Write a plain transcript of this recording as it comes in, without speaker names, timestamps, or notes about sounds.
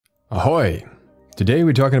Ahoy! Today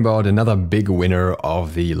we're talking about another big winner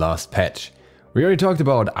of the last patch. We already talked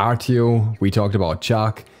about Artio, we talked about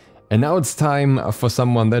Chuck, and now it's time for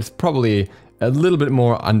someone that's probably a little bit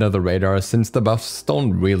more under the radar since the buffs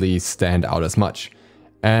don't really stand out as much.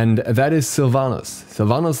 And that is Sylvanus.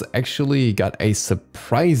 Sylvanus actually got a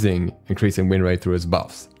surprising increase in win rate through his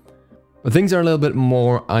buffs. But things are a little bit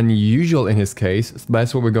more unusual in his case, so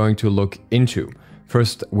that's what we're going to look into.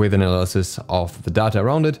 First with an analysis of the data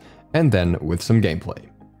around it, and then with some gameplay.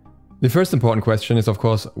 The first important question is of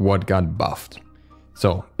course what got buffed.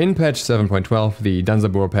 So in patch 7.12, the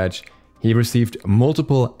Danzaburou patch, he received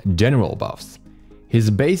multiple general buffs. His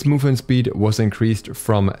base movement speed was increased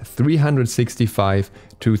from 365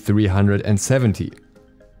 to 370.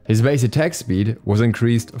 His base attack speed was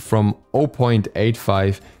increased from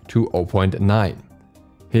 0.85 to 0.9.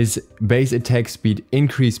 His base attack speed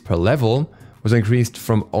increase per level was increased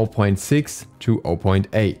from 0.6 to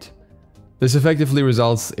 0.8. This effectively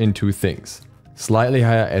results in two things: slightly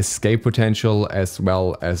higher escape potential as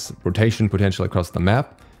well as rotation potential across the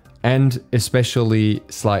map, and especially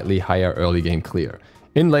slightly higher early game clear.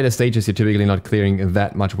 In later stages you're typically not clearing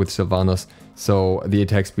that much with Sylvanus, so the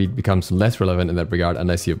attack speed becomes less relevant in that regard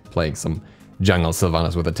unless you're playing some jungle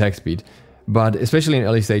Sylvanus with attack speed. But especially in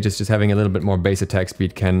early stages, just having a little bit more base attack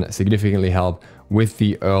speed can significantly help with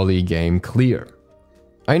the early game clear.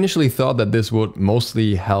 I initially thought that this would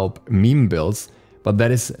mostly help meme builds, but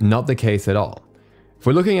that is not the case at all. If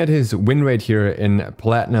we're looking at his win rate here in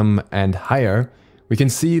Platinum and higher, we can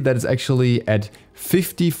see that it's actually at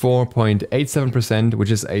 54.87%,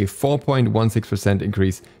 which is a 4.16%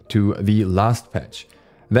 increase to the last patch.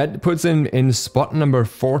 That puts him in spot number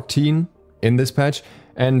 14 in this patch,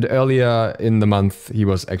 and earlier in the month he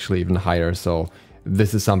was actually even higher, so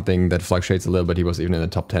this is something that fluctuates a little bit. He was even in the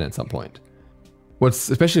top 10 at some point. What's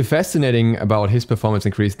especially fascinating about his performance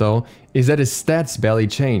increase though, is that his stats barely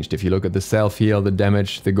changed. If you look at the self-heal, the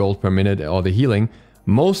damage, the gold per minute, or the healing,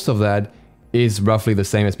 most of that is roughly the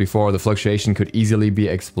same as before. The fluctuation could easily be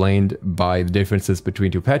explained by the differences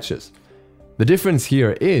between two patches. The difference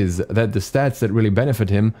here is that the stats that really benefit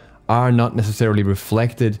him are not necessarily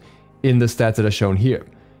reflected in the stats that are shown here.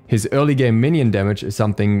 His early game minion damage is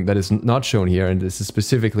something that is not shown here, and this is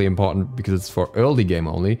specifically important because it's for early game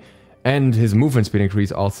only. And his movement speed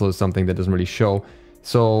increase also is something that doesn't really show.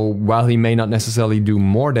 So while he may not necessarily do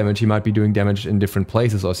more damage, he might be doing damage in different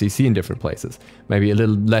places or CC in different places. Maybe a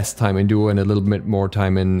little less time in duo and a little bit more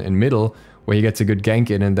time in middle, where he gets a good gank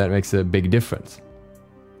in, and that makes a big difference.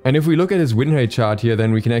 And if we look at his win rate chart here,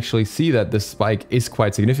 then we can actually see that this spike is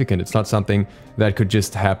quite significant. It's not something that could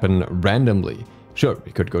just happen randomly. Sure,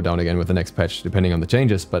 it could go down again with the next patch depending on the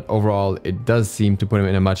changes, but overall it does seem to put him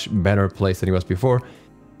in a much better place than he was before,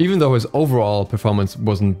 even though his overall performance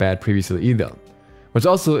wasn't bad previously either. What's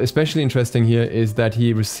also especially interesting here is that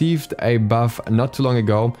he received a buff not too long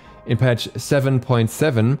ago in patch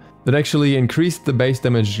 7.7 that actually increased the base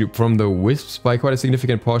damage from the wisps by quite a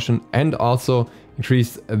significant portion, and also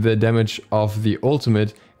increased the damage of the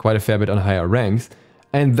ultimate quite a fair bit on higher ranks.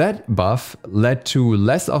 And that buff led to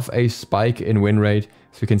less of a spike in win rate,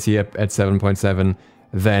 as we can see up at 7.7,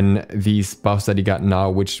 than these buffs that he got now,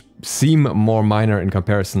 which seem more minor in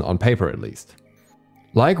comparison on paper at least.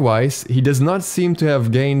 Likewise, he does not seem to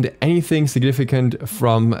have gained anything significant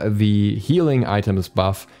from the healing items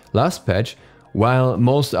buff last patch, while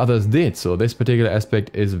most others did, so this particular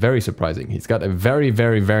aspect is very surprising. He's got a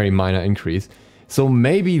very minor increase, so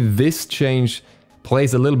maybe this change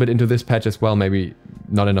plays a little bit into this patch as well. Maybe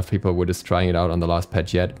not enough people were just trying it out on the last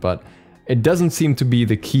patch yet, but it doesn't seem to be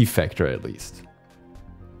the key factor at least.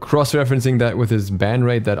 Cross-referencing that with his ban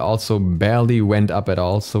rate, that also barely went up at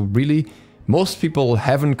all, so really most people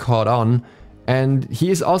haven't caught on, and he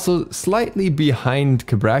is also slightly behind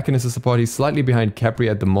Cabrakan as a support. He's slightly behind Capri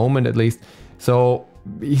at the moment at least, so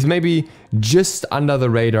he's maybe just under the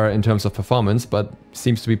radar in terms of performance, but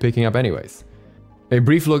seems to be picking up anyways. A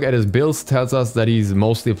brief look at his builds tells us that he's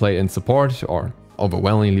mostly played in support, or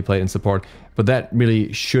overwhelmingly played in support, but that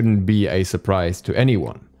really shouldn't be a surprise to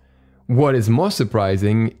anyone. What is more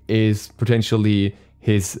surprising is potentially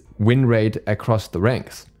his win rate across the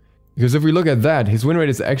ranks. Because if we look at that, his win rate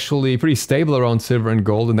is actually pretty stable around silver and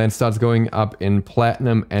gold, and then starts going up in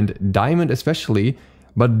platinum and diamond especially,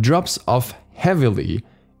 but drops off heavily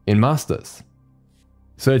in masters.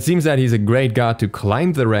 So it seems that he's a great guard to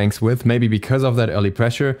climb the ranks with, maybe because of that early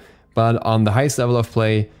pressure, but on the highest level of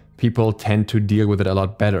play, people tend to deal with it a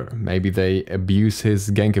lot better. Maybe they abuse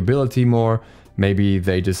his gank ability more, maybe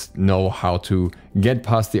they just know how to get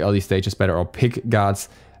past the early stages better, or pick guards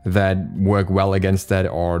that work well against that,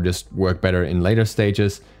 or just work better in later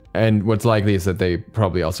stages. And what's likely is that they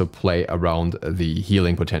probably also play around the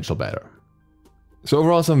healing potential better. So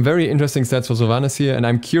overall, some very interesting stats for Sylvanus here, and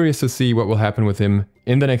I'm curious to see what will happen with him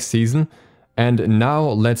in the next season. And now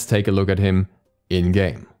let's take a look at him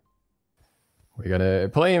in-game. We're gonna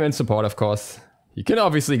play him in support, of course. He can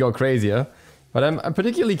obviously go crazier, but I'm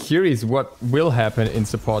particularly curious what will happen in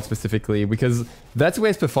support specifically, because that's where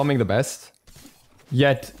he's performing the best.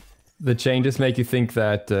 Yet, the changes make you think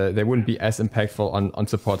that they wouldn't be as impactful on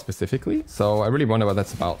support specifically. So I really wonder what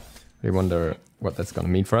that's about. I wonder what that's gonna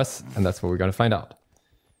mean for us, and that's what we're gonna find out.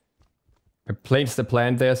 I placed the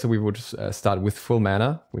plan there, so we would start with full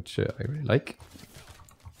mana, which I really like.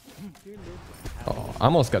 Oh, I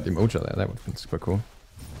almost got the Moja there, that would have been super cool.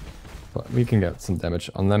 But we can get some damage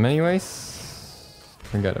on them anyways.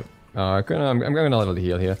 Can get it. I'm gonna level the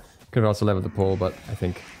heal here. Could also level the pole, but I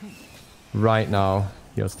think right now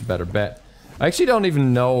heal's the better bet. I actually don't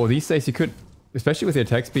even know. These days you could, especially with the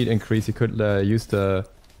attack speed increase, you could use the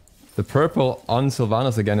purple on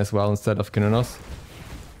Sylvanus again as well instead of Kinunos.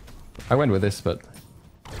 I went with this, but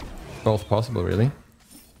both possible really.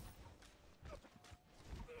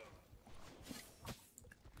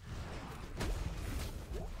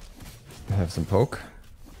 Have some poke.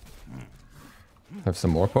 Have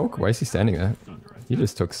some more poke? Why is he standing there? He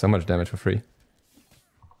just took so much damage for free.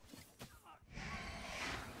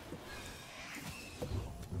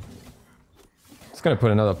 Just gonna put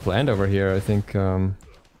another plant over here, I think.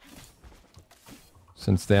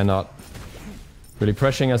 Since they're not really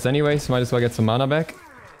pressuring us anyways, might as well get some mana back.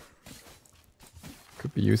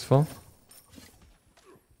 Could be useful.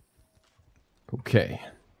 Okay.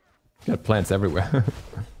 Got plants everywhere.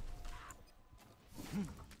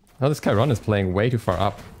 Oh, this Chiron is playing way too far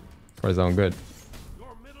up for his own good.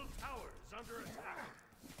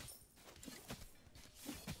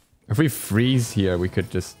 If we freeze here, we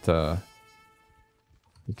could just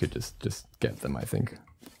get them, I think.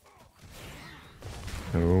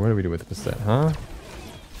 Oh, what do we do with the percent, huh?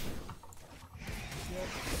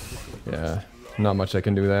 Yeah, not much I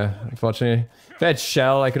can do there, unfortunately. If I had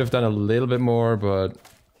shell, I could have done a little bit more, but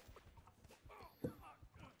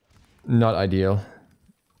not ideal.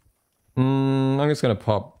 I'm just gonna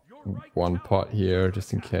pop one pot here,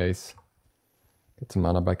 just in case. Get some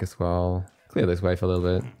mana back as well. Clear this way for a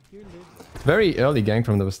little bit. Very early gank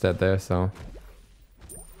from the Bastet there, so...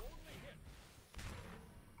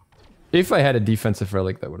 If I had a defensive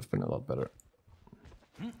relic, that would have been a lot better.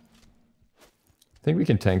 I think we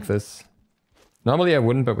can tank this. Normally I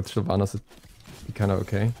wouldn't, but with Sylvanus it'd be kind of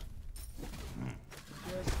okay.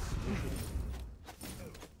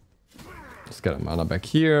 Just got a mana back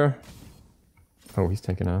here. Oh, he's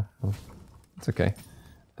tanking now. Oh, it's okay. And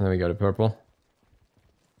then we go to purple.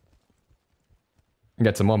 And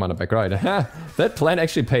get some more mana back, right? That plan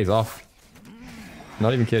actually pays off.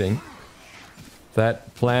 Not even kidding.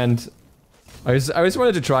 That plant... I just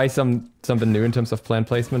wanted to try something new in terms of plant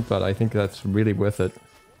placement, but I think that's really worth it.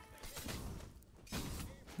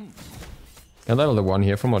 And level the 1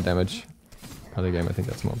 here for more damage. Early game, I think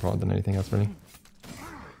that's more important than anything else, really.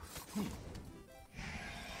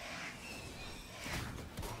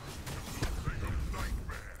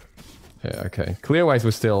 Yeah, okay. Clear-wise,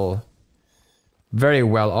 we're still very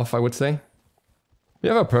well off, I would say. We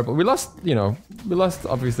have a purple. We lost, you know, we lost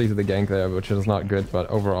obviously to the gank there, which is not good, but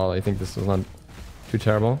overall I think this was not too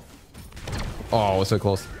terrible. Oh, we're so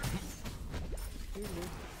close.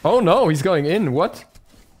 Oh no, he's going in, what?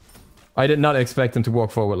 I did not expect him to walk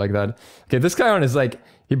forward like that. Okay, this Chiron is like,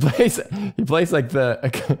 he plays like the,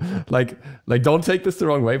 like don't take this the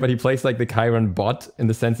wrong way, but he plays like the Chiron bot in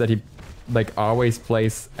the sense that he like always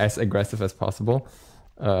plays as aggressive as possible.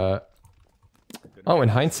 Oh, in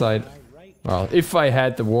hindsight, well, if I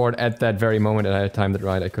had the ward at that very moment and I had timed it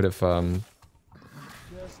right, I could have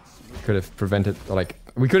prevented, like,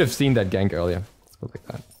 we could have seen that gank earlier. Let's put it like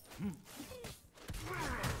that.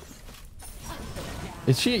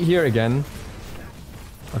 Is she here again?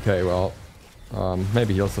 Okay, well,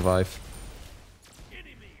 maybe he'll survive.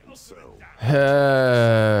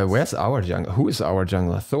 Where's our jungler? Who is our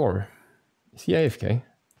jungler? Thor. Is he AFK?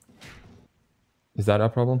 Is that our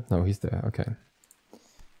problem? No, he's there. Okay.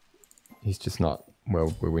 He's just not where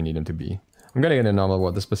we need him to be. I'm gonna get a normal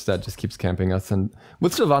ward. This Bastet just keeps camping us, and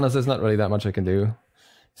with Sylvanus there's not really that much I can do.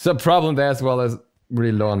 It's a problem there as well as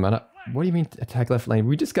really low on mana. What do you mean attack left lane?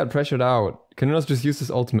 We just got pressured out. Kinunos just use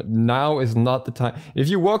his ultimate. Now is not the time. If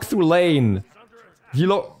you walk through lane, if you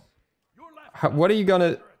what are you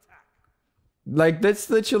gonna... Like,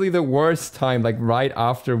 that's literally the worst time, like right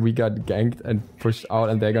after we got ganked and pushed out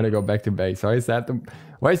and they're gonna go back to base. Why is that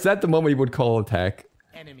the moment you would call attack?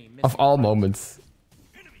 Of all moments.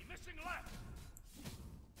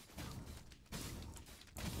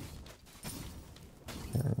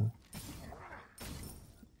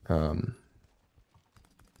 I'm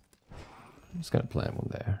just gonna plant one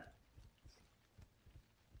there.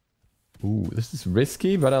 Ooh, this is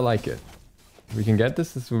risky, but I like it. If we can get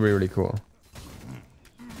this, this will be really cool.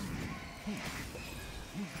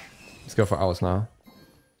 Let's go for ours now.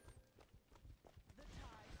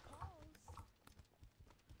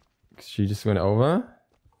 She just went over.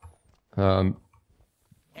 I'm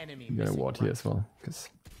gonna ward here as well, because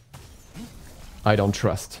I don't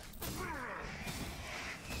trust.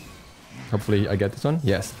 Hopefully I get this one.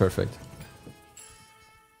 Yes, perfect.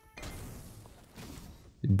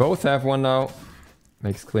 We both have one now.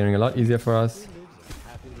 Makes clearing a lot easier for us.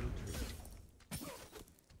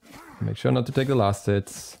 Make sure not to take the last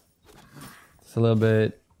hits. Just a little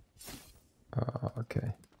bit. Oh,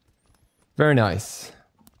 okay. Very nice.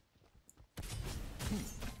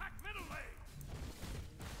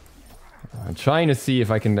 I'm trying to see if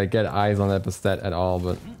I can like, get eyes on that Bastet at all,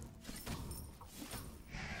 but...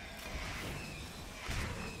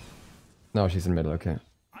 No, she's in the middle, okay.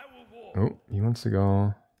 Oh, he wants to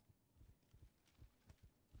go...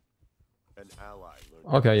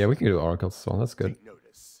 Okay, yeah, we can do oracles as well, that's good.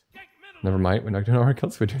 Never mind, we're not doing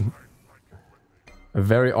oracles, we're doing... A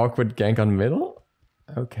very awkward gank on middle?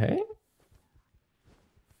 Okay.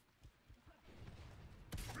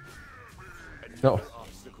 No.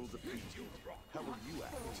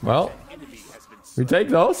 Well, we take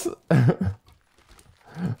those.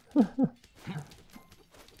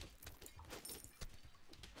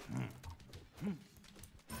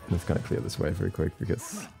 Let's kind of clear this way very quick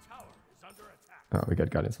because... Oh, we got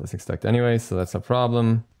Guardian's Blessing stacked anyway, so that's a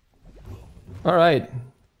problem. Alright.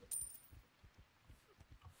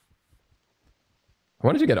 I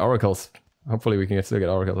wanted to get oracles. Hopefully we can still get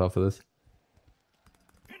oracles after this.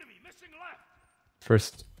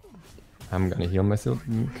 First, I'm gonna heal myself.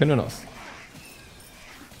 Kanonos.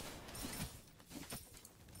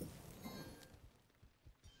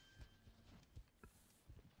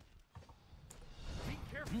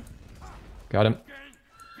 Got him.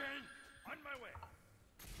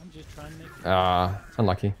 Ah,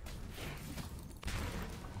 unlucky.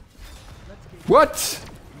 What?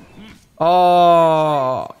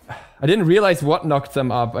 Oh, I didn't realize what knocked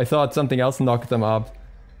them up. I thought something else knocked them up.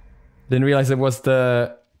 Didn't realize it was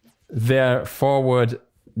their forward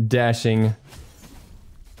dashing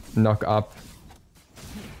knock up.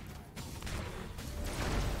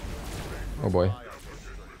 Oh boy.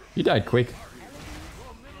 He died quick.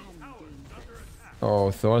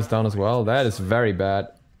 Oh, Thor's down as well. That is very bad.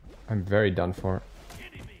 I'm very done for.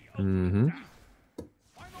 Mm-hmm.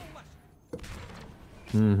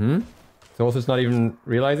 Mm-hmm. Thor's is not even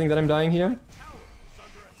realizing that I'm dying here.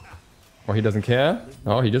 Or he doesn't care.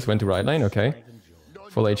 Oh, he just went to right lane, okay.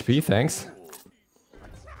 Full HP, thanks.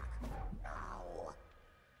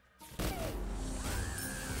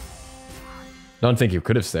 Don't think you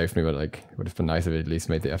could have saved me, but like, it would have been nice if it at least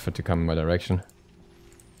made the effort to come in my direction.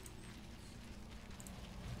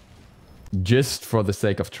 Just for the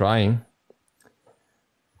sake of trying.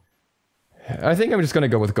 I think I'm just gonna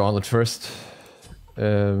go with Gauntlet first.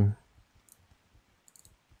 Other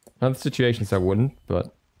situations I wouldn't,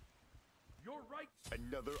 but...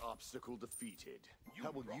 Another obstacle defeated.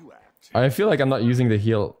 How will you act? I feel like I'm not using the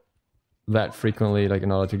heal that frequently, like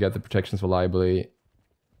in order to get the protections reliably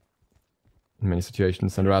in many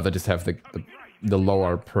situations, and rather just have the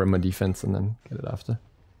lower perimeter defense and then get it after.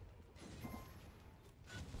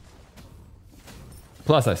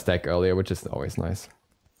 Plus I stack earlier, which is always nice.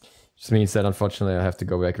 Just means that unfortunately I have to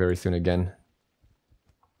go back very soon again.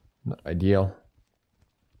 Not ideal.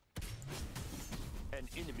 An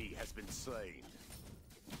enemy has been slain.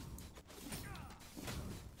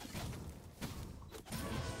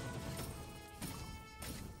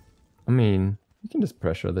 I mean, you can just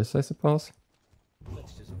pressure this, I suppose.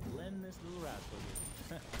 Let's just blend this little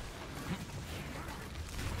raspberry.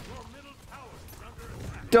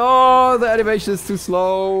 Oh, the animation is too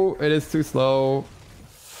slow. It is too slow.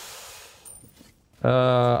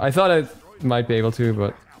 I thought I might be able to,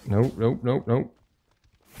 but nope, nope, nope, nope.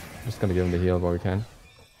 Just gonna give him the heal while we can.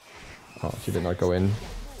 Oh, she did not go in.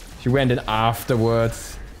 She went in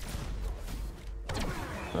afterwards.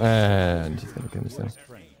 And she's gonna kill himself.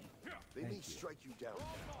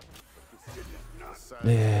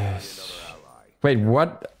 Yes. Wait,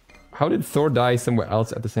 what? How did Thor die somewhere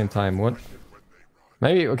else at the same time? What?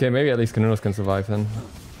 Maybe, okay, maybe at least Kanunos can survive then.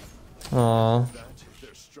 Aww.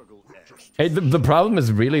 Hey, the problem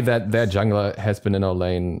is really that their jungler has been in our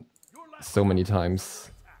lane so many times.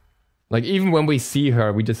 Like, even when we see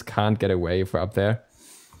her, we just can't get away if we're up there.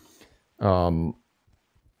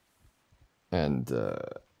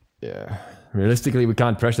 Yeah. Realistically, we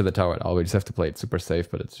can't pressure the tower at all. We just have to play it super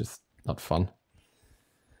safe, but it's just not fun.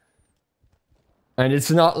 And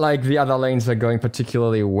it's not like the other lanes are going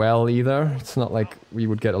particularly well either. It's not like we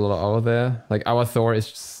would get a lot out of there. Like our Thor is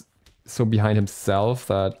just so behind himself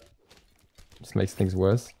that just makes things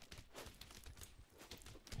worse.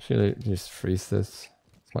 Should I just freeze this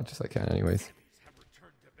as much as I can anyways.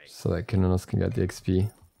 So that Kinonos can get the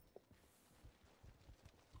XP.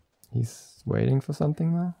 He's waiting for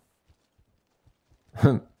something now.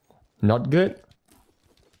 Not good.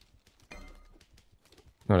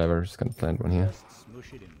 Whatever, just gonna plant one here.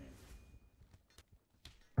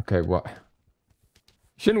 Okay, what?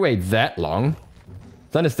 Shouldn't wait that long.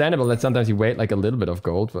 It's understandable that sometimes you wait like a little bit of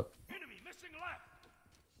gold, but...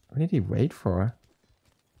 What did he wait for?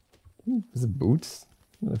 Was it boots?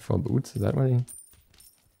 For boots? Is that what he...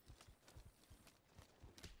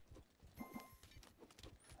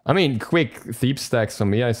 I mean, quick Thief stacks for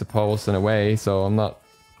me, I suppose, in a way, so I'm not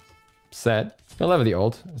sad. I'll level the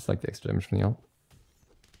ult. It's like the extra damage from the ult.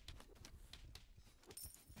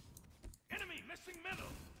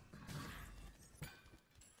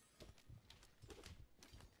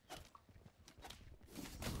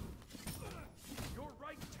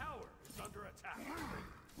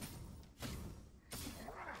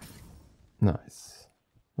 Nice.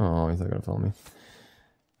 Oh, he's not gonna follow me.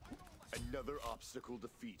 Another obstacle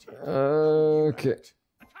defeated. Okay.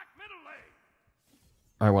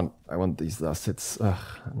 I want these last hits. Ugh,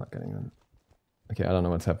 I'm not getting them. Okay, I don't know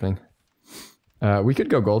what's happening. We could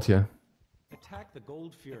go gold here. Attack the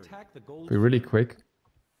gold fury. Attack the gold. Be really quick.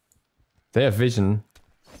 They have vision.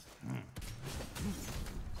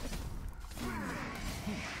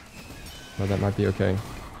 Well, that might be okay.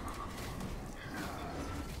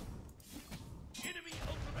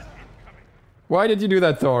 Why did you do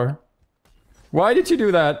that, Thor? Why did you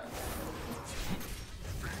do that?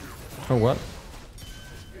 Oh, what?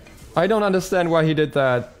 I don't understand why he did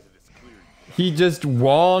that. He just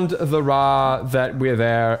warned the Ra that we're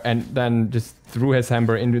there and then just threw his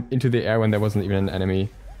hammer into the air when there wasn't even an enemy.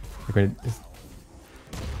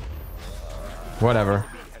 Whatever.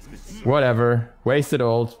 Whatever. Wasted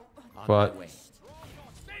ult. But...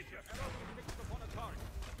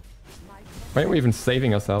 why aren't we even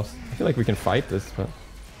saving ourselves? I feel like we can fight this, but...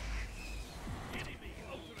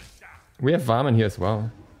 we have Varman here as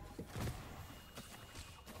well.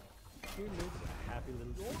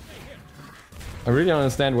 I really don't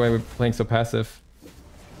understand why we're playing so passive.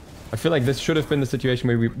 I feel like this should have been the situation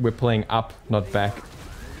where we're playing up, not back.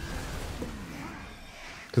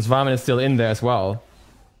 Because Varman is still in there as well.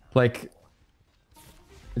 Like...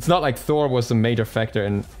 it's not like Thor was a major factor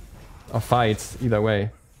in our fights, either way.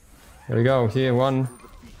 There we go, here, one.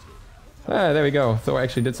 Ah, there we go. Thor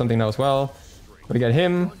actually did something now as well. We get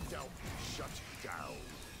him.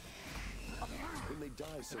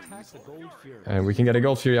 And we can get a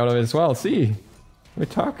gold fury out of it as well. See? We're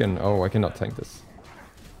talking. Oh, I cannot tank this.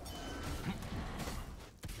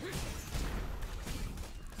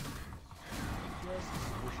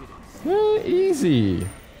 Easy.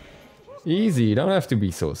 Easy. You don't have to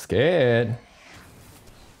be so scared.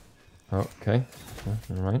 Okay.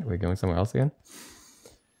 Never mind. We're going somewhere else again.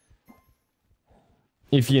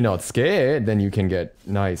 If you're not scared, then you can get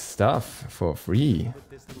nice stuff for free.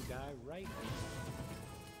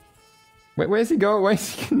 Wait, where's he go? Where's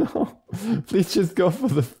he go? No. Please just go for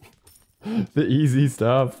the easy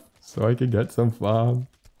stuff so I can get some farm.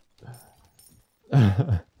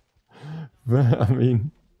 I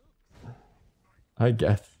mean, I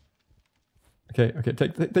guess. Okay, okay,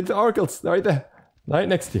 take the oracles right there, right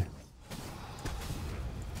next to you.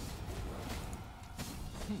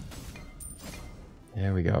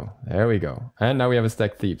 There we go. There we go. And now we have a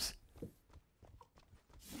stack thieves.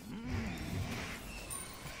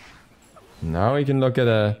 Now we can look at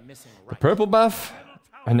the purple buff.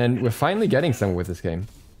 And then we're finally getting somewhere with this game.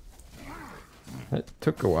 It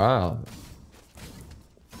took a while.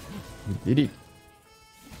 We did it.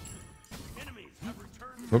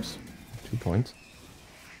 Oops. 2 points.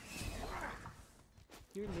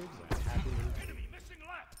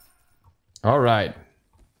 Alright.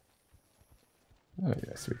 Oh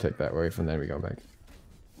yes, we take that away from there, we go back.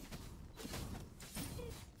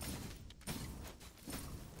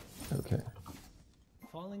 Okay.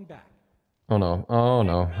 Falling back. Oh no, oh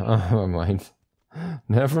no, oh, never mind.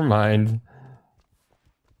 Never mind.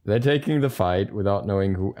 They're taking the fight without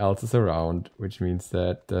knowing who else is around, which means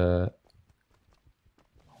that...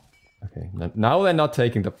 okay, now they're not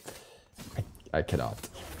taking the... I cannot.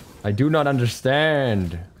 I do not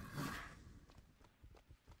understand.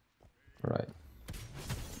 Right.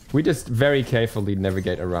 We just very carefully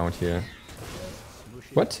navigate around here.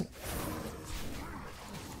 What? An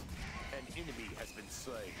enemy has been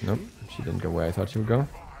slain. Nope, she didn't go where I thought she would go.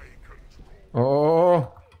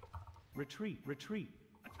 Oh! Retreat, retreat.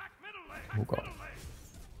 Oh god.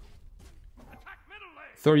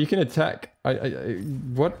 Thor, you can attack.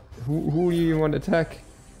 What? Who do you want to attack?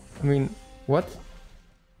 I mean, what?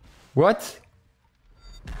 What?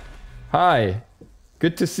 Hi.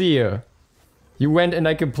 Good to see you. You went in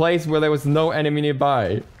like a place where there was no enemy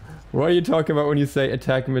nearby. What are you talking about when you say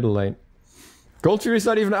attack middle lane? Gold tree is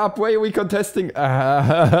not even up. Why are we contesting?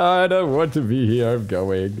 I don't want to be here. I'm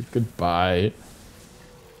going. Goodbye.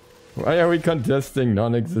 Why are we contesting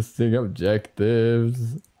non-existing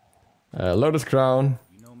objectives? Lotus Crown.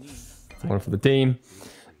 One for the team.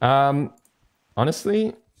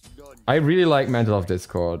 Honestly, I really like Mantle of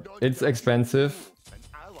Discord. It's expensive.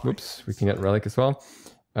 Whoops, we can get Relic as well.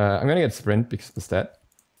 I'm gonna get Sprint because of the stat.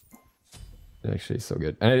 It actually is so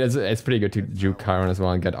good. And it's pretty good to juke Chiron as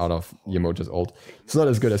well and get out of Yamoja's ult. It's not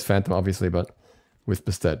as good as Phantom, obviously, but with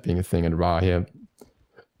Bastet being a thing and Ra here,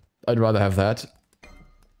 I'd rather have that.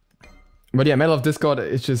 But yeah, Mantle of Discord,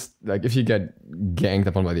 it's just, like, if you get ganked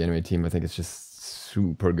upon by the enemy team, I think it's just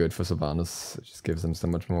super good for Sylvanus. It just gives them so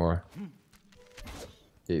much more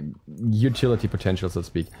utility potential, so to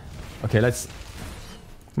speak. Okay, let's...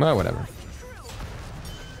 Well, whatever.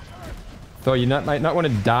 So you might not want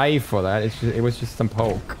to die for that. It was just some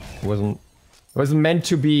poke. It wasn't meant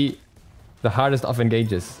to be the hardest of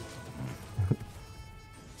engages.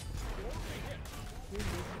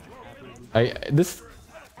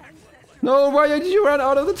 No, why did you run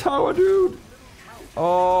out of the tower, dude?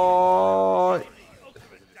 Oh,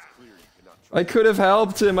 I could have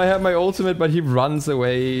helped him. I have my ultimate, but he runs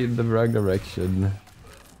away in the wrong direction.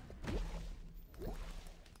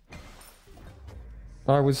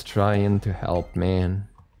 I was trying to help, man.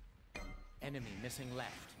 Enemy missing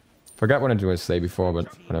left. Forgot what I was going to say before, but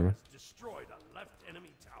whatever. Destroyed a left enemy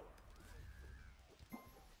tower.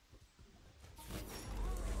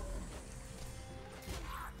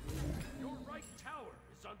 Your right tower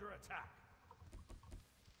is under attack.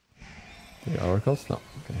 The oracles? No.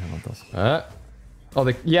 Okay, I want those.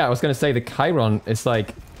 Oh, yeah, I was going to say the Chiron is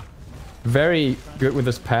like very good with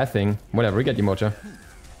this pathing. Whatever, we get Yamoja.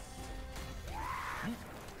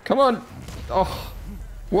 Come on! Oh,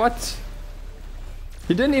 what?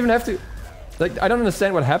 He didn't even have to... Like, I don't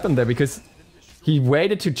understand what happened there, because he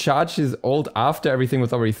waited to charge his ult after everything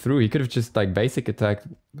was already through. He could have just, like, basic attacked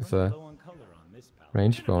with a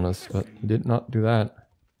range bonus, but he did not do that.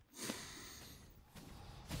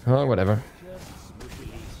 Oh, whatever.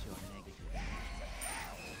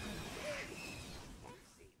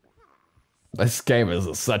 This game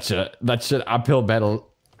is such an uphill battle.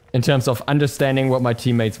 In terms of understanding what my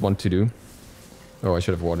teammates want to do. Oh, I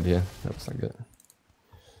should have warded here. That was not good.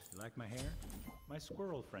 You like my hair? My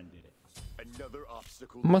squirrel friend did it. Another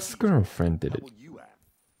obstacle. My squirrel friend did it. How will you act?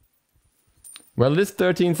 Well, it is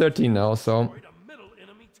 13-13 now, so...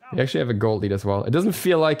 We actually have a gold lead as well. It doesn't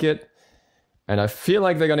feel like it. And I feel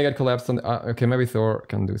like they're gonna get collapsed on... okay, maybe Thor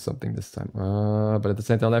can do something this time. But at the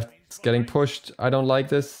center left, it's getting pushed. I don't like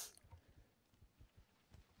this.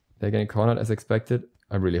 They're getting cornered as expected.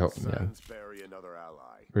 I really hope, yeah.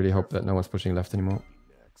 Really hope that no one's pushing left anymore.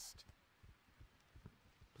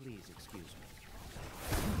 Please excuse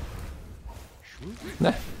me.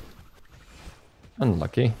 Nah.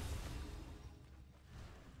 Unlucky.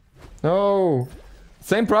 No!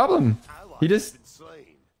 Same problem! He just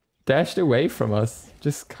dashed away from us.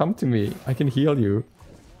 Just come to me. I can heal you.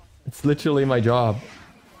 It's literally my job.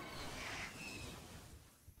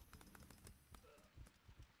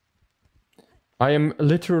 I am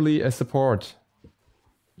literally a support.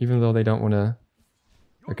 Even though they don't want to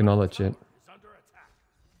acknowledge it.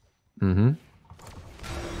 Mm-hmm.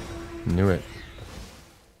 Knew it.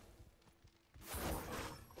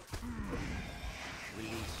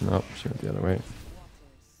 Nope, she went the other way.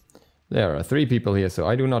 There are 3 people here, so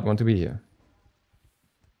I do not want to be here.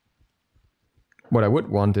 What I would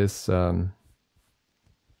want is for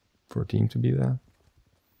a team to be there.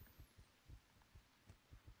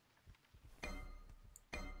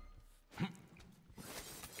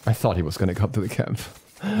 I thought he was gonna come to the camp.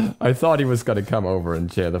 I thought he was gonna come over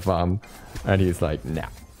and share the farm. And he's like, nah,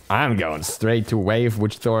 I'm going straight to wave,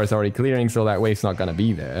 which Thor is already clearing, so that wave's not gonna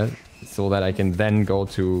be there. So that I can then go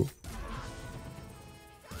to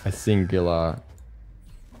a singular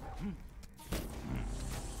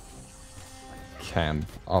camp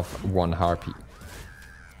of 1 harpy.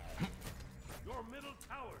 Your middle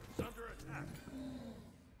tower is under attack.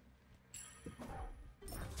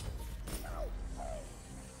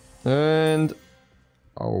 And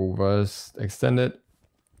overextended.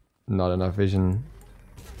 Not enough vision.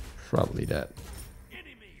 Probably dead.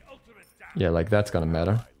 Enemy ultimate down. Yeah, like that's gonna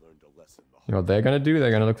matter. I learned a lesson. You know what they're gonna do?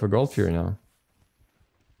 They're gonna look for Gold Fury now.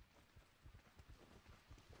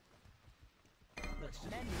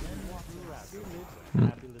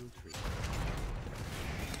 Happy little tree.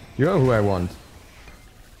 You know who I want.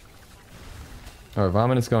 Oh,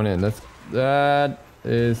 Varman is going in. That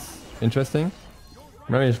is interesting.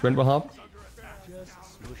 Maybe Sprint will help. Just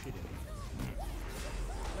swoosh it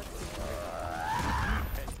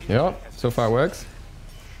in. Yeah, so far works.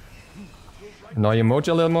 Now you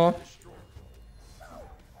mocha a little more.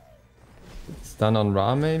 Stun on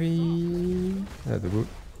Ra maybe. That's a good.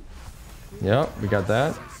 Yeah, we got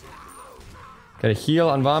that. Get a heal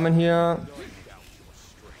on Varman here.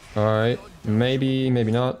 Alright, maybe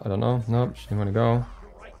not. I don't know. Nope, she didn't want to go.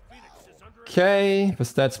 Okay,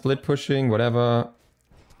 was that split pushing, whatever.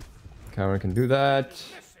 Karen can do that.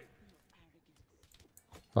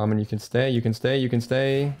 Varman, you can stay, you can stay, you can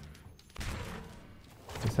stay.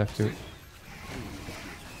 Just have to.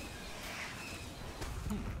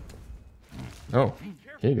 Oh,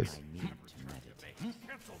 here it is.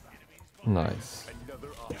 Nice.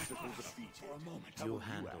 You'll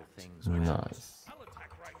handle things. Nice.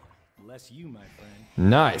 Bless you, my friend.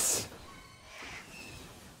 Nice.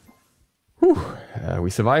 Whew. We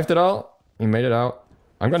survived it all. We made it out.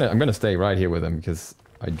 I'm gonna stay right here with him because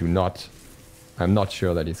I'm not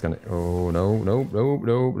sure that he's gonna. Oh no.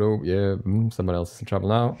 Yeah, someone else is in trouble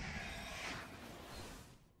now.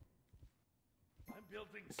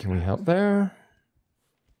 Can we help there?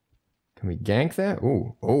 Can we gank there?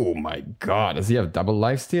 Oh, oh my god. Does he have double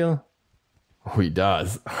lifesteal? Oh, he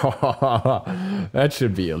does. That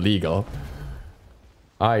should be illegal.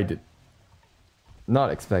 I did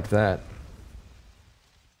not expect that.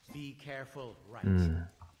 Be careful, right?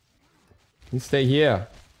 You stay here.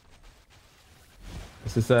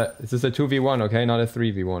 This is a 2v1, okay? Not a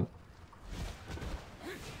 3v1.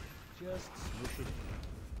 Just swoosh it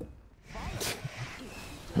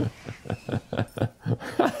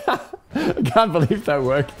I can't believe that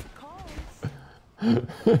worked.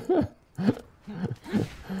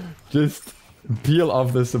 Just peel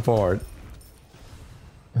off the support.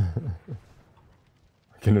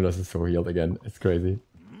 Kinudas is so healed again. It's crazy.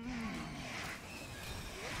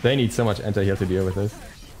 They need so much anti-heal to deal with this.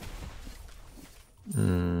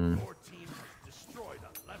 Your team destroyed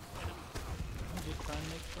a left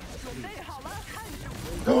enemy.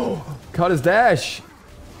 Oh, caught his dash.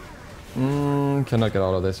 Cannot get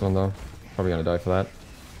out of this one though. Probably gonna die for that.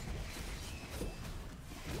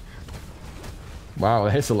 Wow,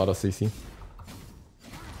 there's a lot of CC.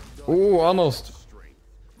 Oh, almost.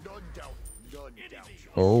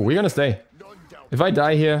 Oh, we're gonna stay. If I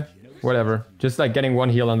die here, whatever. Just like getting one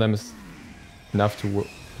heal on them is enough to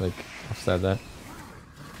like offset that.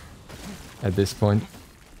 At this point.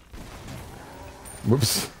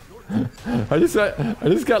 Whoops. I just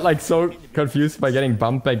got like so confused by getting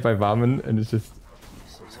bumped back by Varman and it's just.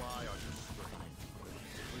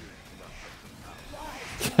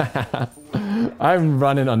 I'm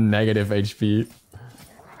running on negative HP.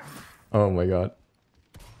 Oh my god.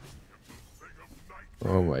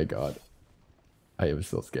 Oh my god. I am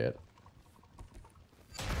so scared.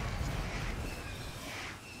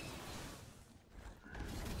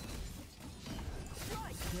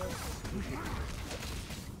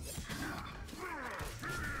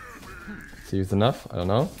 Is he used enough? I don't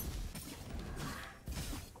know.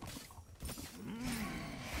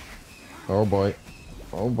 Oh boy.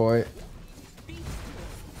 Oh boy.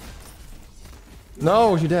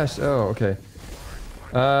 No, she dashed. Oh, okay.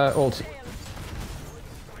 Ult.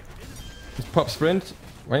 Just pop sprint.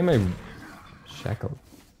 Why am I shackled?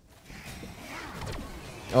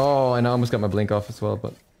 Oh, and I almost got my blink off as well,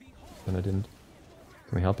 but then I didn't.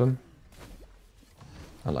 Can we help him?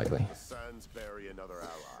 Unlikely.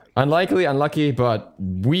 Unlikely, unlucky, but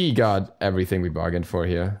we got everything we bargained for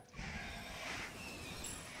here.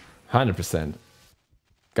 100%.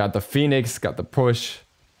 Got the Phoenix, got the push.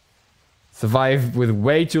 Survived with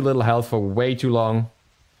way too little health for way too long.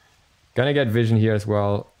 Gonna get vision here as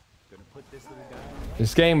well.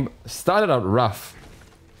 This game started out rough.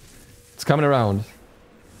 It's coming around.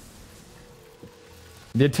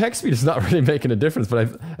 The attack speed is not really making a difference,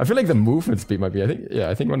 but I feel like the movement speed might be.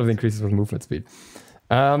 I think one of the increases was movement speed.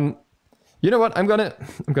 You know what? I'm gonna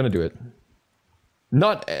do it.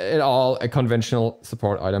 Not at all a conventional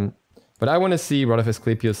support item, but I want to see Rod of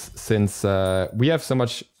Asclepius since we have so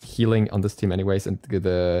much healing on this team anyways, and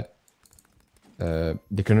the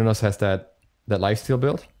Kronos has that lifesteal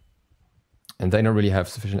build, and they don't really have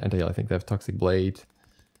sufficient anti-heal. I think they have Toxic Blade,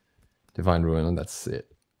 Divine Ruin, and that's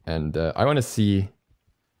it. And I want to see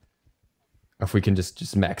If we can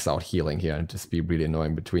just max out healing here and just be really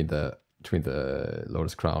annoying between the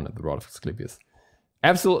Lotus Crown and the Rod of Asclepius.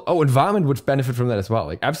 Absolutely. Oh, environment would benefit from that as well.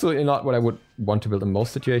 Like, absolutely not what I would want to build in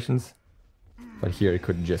most situations. But here it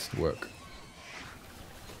could just work.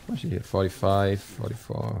 Actually, 45,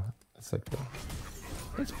 44. That's like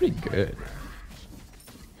that's pretty good.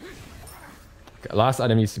 Okay, last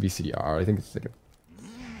item needs to be CDR. I think it's like a...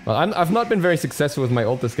 Well, I've not been very successful with my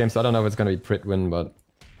ult this game, so I don't know if it's gonna be Prit win, but...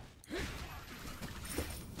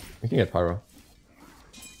 We can get Pyro.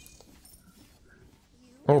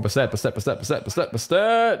 Oh, Bastet!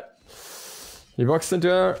 He walks into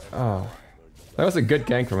her. Oh. That was a good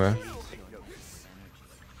gank from her.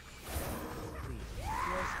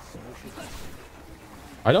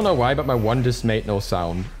 I don't know why, but my one just made no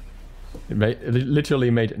sound. It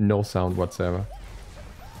literally made no sound whatsoever.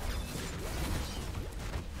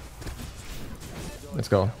 Let's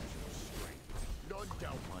go.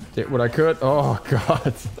 Did what I could. Oh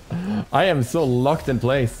god. I am so locked in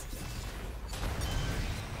place.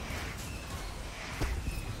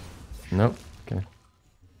 Nope. Okay.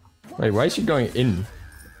 Wait, why is she going in?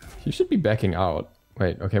 She should be backing out.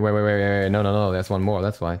 Wait, okay, wait. No, there's one more,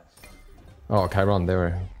 that's why. Oh, Chiron, they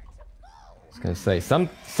were... I was gonna say,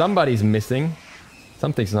 somebody's missing.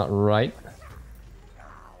 Something's not right.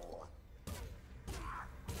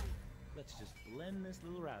 Let's just blend this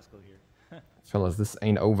little rascal here. Fellas, this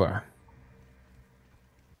ain't over.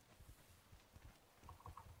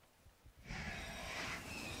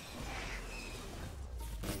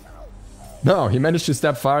 No, he managed to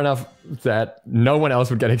step far enough that no one else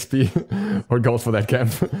would get XP or gold for that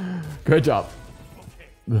camp. Great job.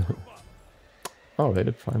 Oh, they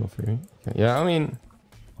did final 3. Okay. Yeah, I mean...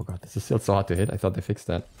 Oh god, this is still so hard to hit. I thought they fixed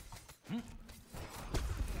that.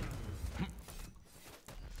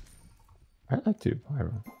 I'd like to do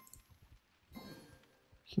Pyro.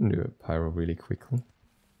 You can do a Pyro really quickly.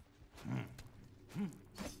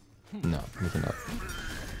 No, maybe not.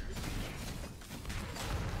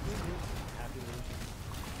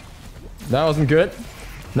 That wasn't good.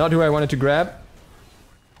 Not who I wanted to grab.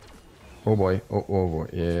 Oh boy. Oh boy.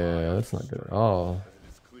 Yeah, that's not good at all.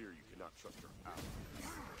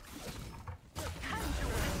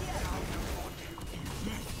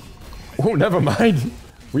 Oh, never mind.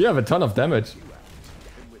 We have a ton of damage.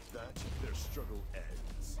 And with that, their struggle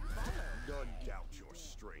ends. None doubt your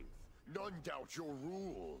strength. None doubt your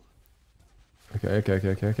rule.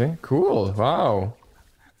 Okay. Cool. Wow.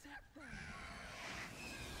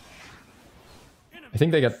 I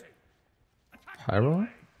think they get Pyro.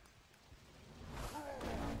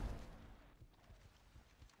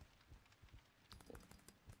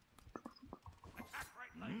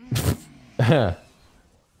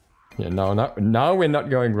 Yeah, now we're not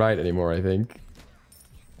going right anymore, I think.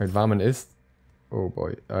 Right, Varman is... Oh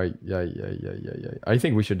boy. Yeah. I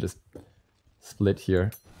think we should just split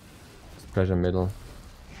here. Just pressure middle.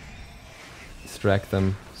 Distract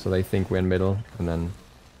them so they think we're in middle, and then...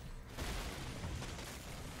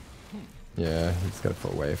 Yeah, he's got to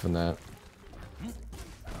pull away from that.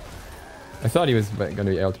 I thought he was going to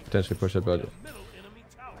be able to potentially push it, but...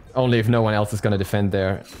 Only if no one else is going to defend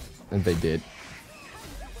there. And they did.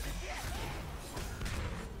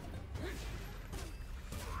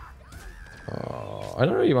 I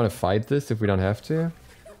don't really want to fight this if we don't have to.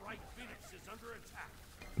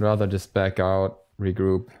 Rather just back out,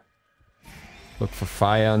 regroup, look for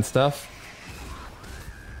fire and stuff.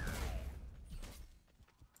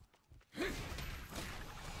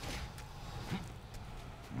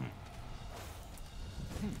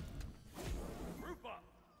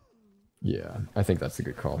 Yeah, I think that's a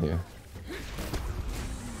good call here.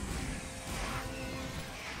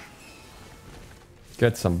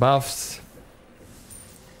 Get some buffs.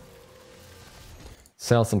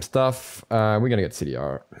 Sell some stuff. We're gonna get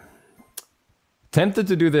CDR. Tempted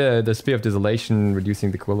to do the Spear of Desolation,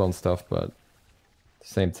 reducing the cooldown stuff, but at the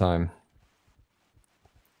same time...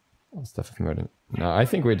 Oh, stuff of murder. No, I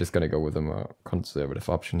think we're just gonna go with a more conservative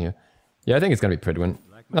option here. Yeah, I think it's gonna be Pridwin.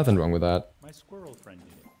 Nothing wrong with that. My squirrel friend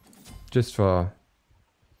did it. Just for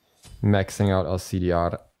maxing out our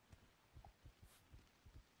CDR. I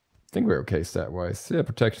think we're okay stat-wise. Yeah,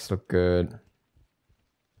 protections look good.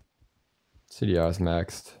 CDR is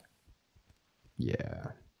maxed. Yeah.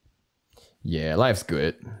 Yeah, life's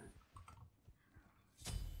good.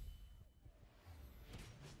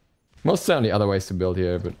 Most certainly other ways to build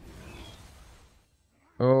here, but...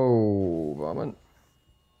 Oh, Varman.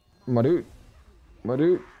 My dude,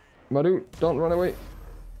 don't run away.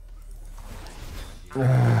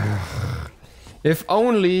 If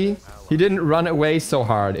only he didn't run away so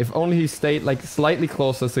hard. If only he stayed like slightly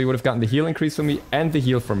closer, so he would have gotten the heal increase from me and the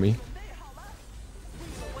heal from me.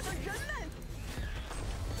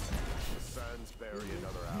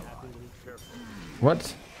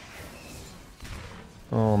 What?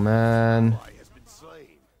 Oh man. Ally has been slain.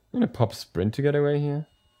 I'm gonna pop sprint to get away here.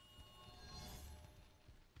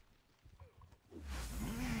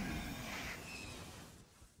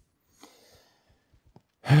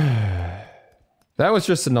 That was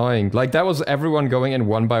just annoying. Like, that was everyone going in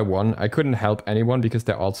one by one. I couldn't help anyone because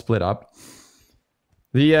they're all split up.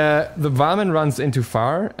 The Varmin runs into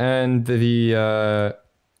far, and the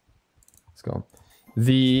let's go.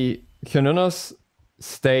 The Kionunos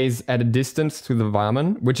stays at a distance to the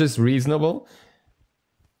Varmin, which is reasonable,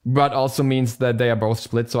 but also means that they are both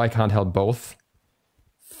split, so I can't help both.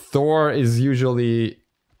 Thor is usually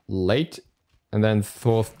late, and then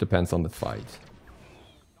Thoth depends on the fight.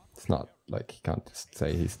 It's not like, you can't just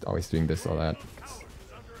say he's always doing this or that. It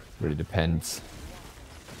really depends.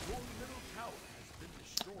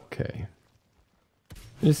 Okay.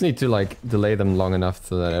 You just need to like delay them long enough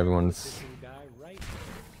so that everyone's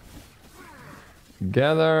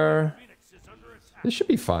together. This should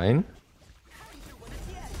be fine.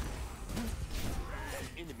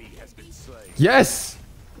 Yes!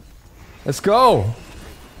 Let's go!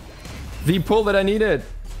 The pull that I needed.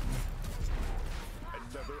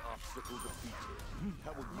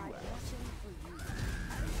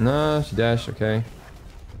 No, she dashed, okay.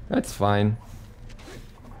 That's fine.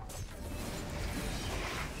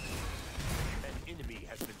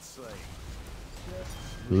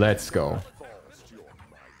 Let's go.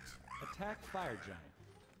 Attack fire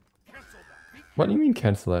giant. What do you mean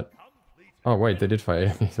cancel that? Oh wait, they did fire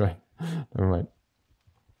enemies, right? Never mind.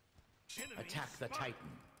 Attack the Titan.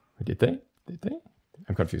 Wait, did they? Did they?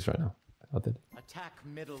 I'm confused right now. I thought they did. Attack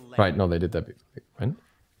middle lane. Right, no, they did that. When?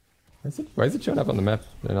 Why is it showing up on the map?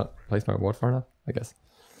 Did I not place my ward far enough? I guess.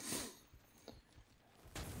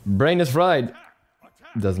 Brain is fried.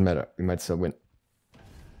 Doesn't matter. We might still win.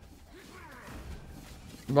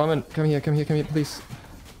 Bowman, come here, please.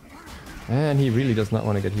 And he really does not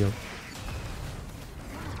want to get healed.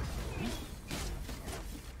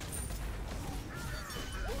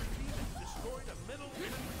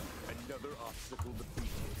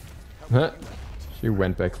 Huh? She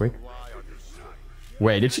went back quick.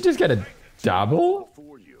 Wait, did she just get a double?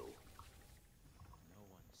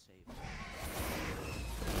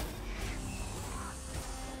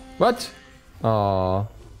 What? Aww.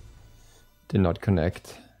 Did not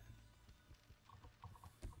connect.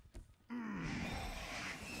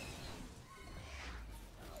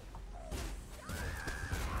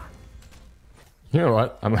 You know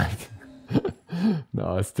what? I'm like...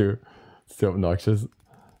 no, it's too obnoxious.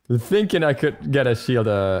 Thinking I could get a shield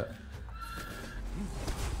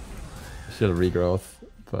regrowth,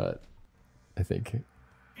 but I think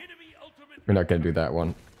we're not gonna do that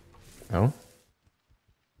one. No?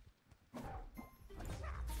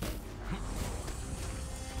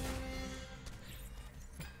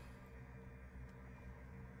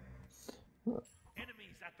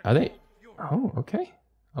 Are they? Oh, okay.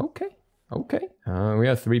 Okay. Okay. We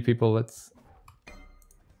have 3 people. Let's...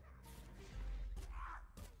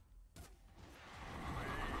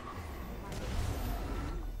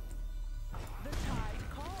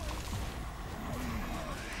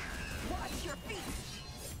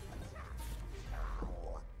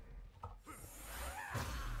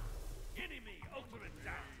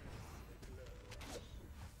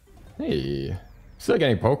 Hey. Still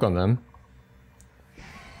getting poke on them.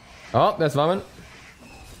 Oh, that's Varmin.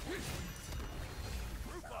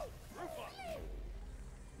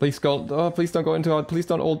 Please go. Oh, please don't go into it. Please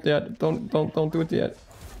don't ult yet. Don't do it yet.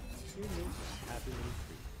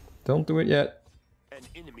 Don't do it yet. An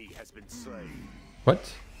enemy has been slain.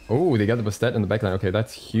 What? Oh, they got the Bastet in the backline. Okay,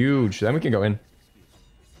 that's huge. Then we can go in.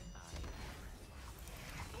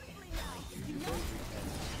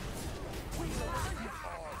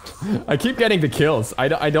 I keep getting the kills.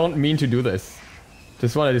 I don't mean to do this.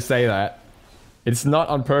 Just wanted to say that. It's not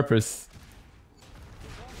on purpose.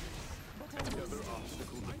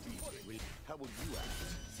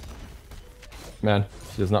 Man,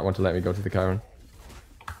 she does not want to let me go to the Chiron.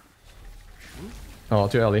 Oh,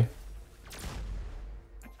 too early.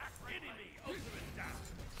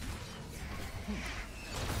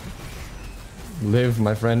 Live,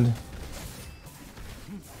 my friend.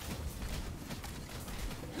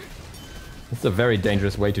 It's a very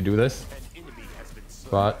dangerous way to do this.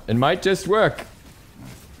 But it might just work.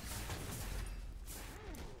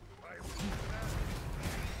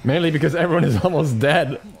 Mainly because everyone is almost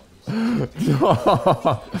dead.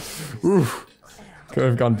 Oof. Could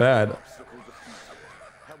have gone bad.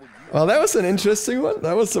 Well, that was an interesting one.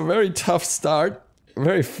 That was a very tough start.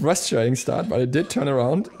 Very frustrating start, but it did turn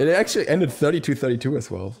around. It actually ended 32-32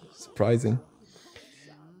 as well. Surprising.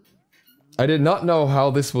 I did not know how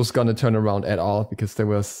this was gonna turn around at all, because there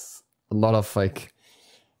was a lot of like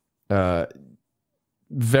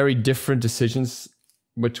very different decisions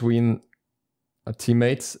between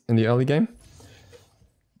teammates in the early game,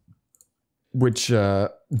 which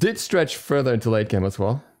did stretch further into late game as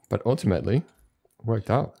well, but ultimately worked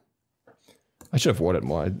out. I should have watered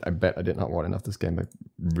more. I bet I did not water enough this game. I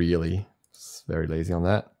really was very lazy on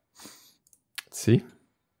that. Let's see.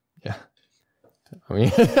 Yeah. I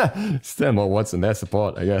mean, still more watts in their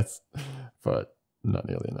support, I guess, but not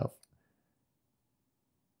nearly enough.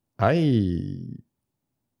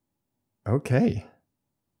 Okay.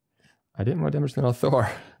 I did more damage than I thought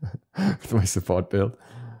with my support build.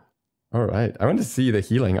 Alright, I want to see the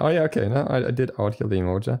healing. Oh yeah, okay, no, I did out-heal the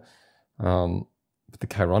Emoja. But the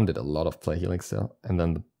Chiron did a lot of play healing still, and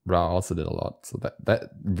then the Ra also did a lot, so that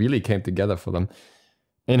really came together for them.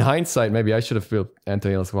 In hindsight, maybe I should have built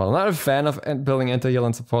anti-heal as well. I'm not a fan of building anti-heal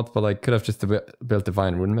and support, but I could have just built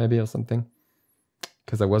Divine Rune maybe or something.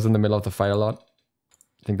 Because I was in the middle of the fight a lot.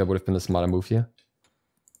 I think that would have been a smarter move here.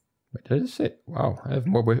 Wait, did I just say? Wow, I have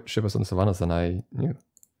more shippers on Sylvanus than I knew.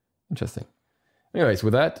 Interesting. Anyways,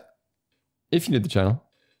 with that, if you're new to the channel,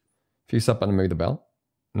 if you sub button and ring the bell.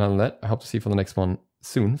 And other than that, I hope to see you for the next one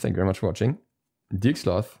soon. Thank you very much for watching.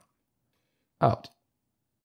 SLOTH out.